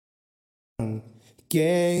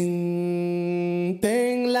¿Quién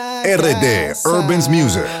ten la RD casa? Urban's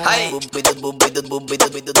Music. Hay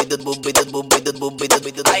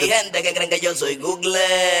gente que creen que yo soy Google.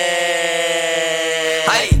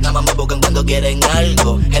 Ay, nada más me buscan cuando quieren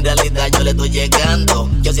algo. En realidad yo le estoy llegando.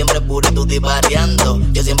 Yo siempre puro y tú divariando.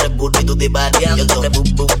 Yo siempre puro y tú divariando. Yo siempre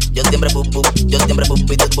pupu, yo siempre pupu, yo siempre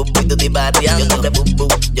pupito, pupito divariando. Yo siempre pupu,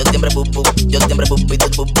 yo siempre pupu, yo siempre pupito,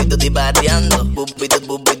 pupito divariando. Pupito,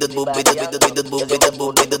 pupito, pupito, pupito, pupito,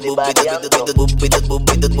 pupito, pupito,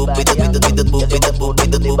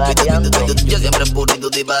 yo siempre purito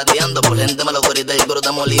divariando. Por gente malogorita y el coro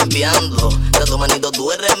estamos limpiando. De tu manito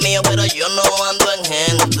tú eres mío, pero yo no ando en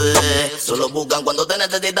gente. Solo buscan cuando te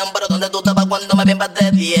necesitan, pero donde tú estabas cuando me vienes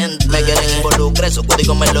de dientes. Me quieren involucrar, esos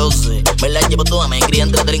códigos me lo sé. Me la llevo toda, me cría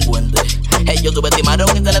entre delincuentes. Ellos subestimaron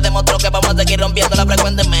y se les demostró que vamos a seguir rompiéndola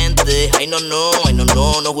frecuentemente. Ay no, no, ay no,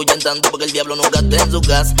 no, no huyen tanto porque el diablo nunca está en su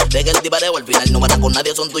casa. Deja el tibareo, al final no van con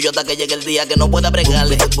nadie, son tuyos hasta que llegue el día que no pueda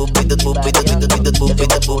bregarle.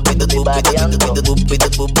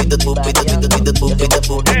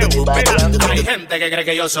 Hay gente que cree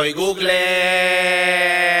que yo soy Google.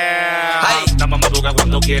 Nada más me buscan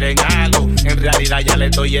cuando quieren algo. En realidad ya le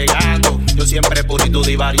estoy llegando. Yo siempre purito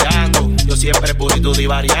divariando. Yo siempre purito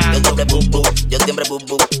divariando. Yo siempre pupu, yo siempre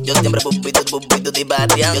pupu, yo siempre pupito, pupito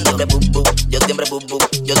divariando. Yo siempre pupu, yo siempre pupu,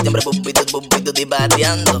 yo siempre pupito, pupito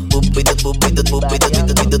divariando. Pupito, pupito, pupito,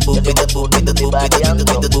 pupito, pupito, pupito divariando.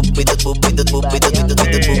 Pupito, pupito, pupito,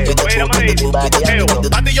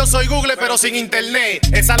 Para ti yo soy Google pero sin internet.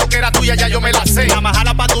 Esa loquera tuya ya yo me la sé. La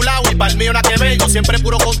majala pa' tu lado y pa' el mío la que vengo. Siempre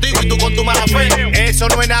puro contigo y tú con tu mala fe. Eso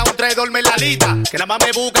no es nada, un traidor me la lita. Que nada más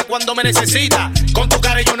me busca cuando me necesita. Con tu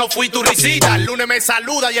cara yo no fui tu risita. El lunes me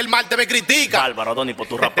saluda y el martes me critica. Álvaro, Adoni, por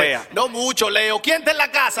tu rapea. No mucho, Leo. ¿Quién está en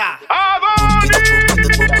la casa?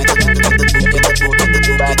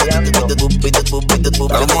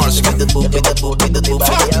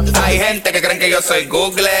 Hay gente que creen que yo soy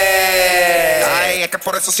Google. Ay, es que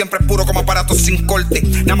por eso siempre es puro como aparato sin corte.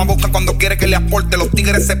 Nada más buscan cuando quiere que le aporte. Los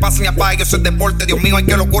tigres se pasan y apagan, eso es deporte. Dios mío, ay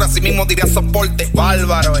qué locura, así mismo diría soporte.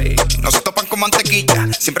 Bárbaro, no se topan con mantequilla.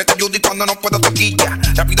 Siempre te ayudo y cuando no puedo te quilla.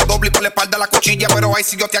 Rápido doble y por la espalda la cuchilla. Pero ahí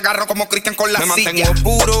si yo te agarro como Cristian con la silla. Me mantengo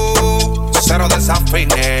puro, cero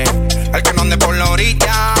desafine. El que no ande por la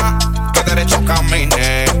orilla, que derecho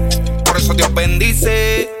camine. Por eso Dios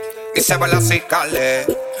bendice y se va las cicales.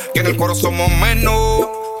 Y en el coro somos menos,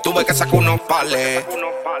 tuve que sacar unos pales.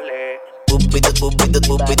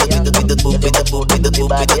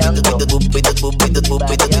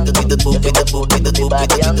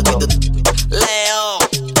 Leo,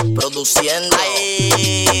 produciendo.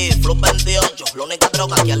 Ay, Flow 28, la única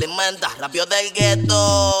droga que alimenta. Rápido del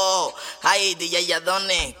gueto. Ay, DJ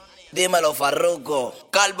Adoni. Dímelo, Farruko.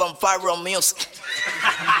 Carbon Farro Music.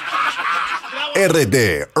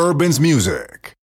 RD Urban's Music.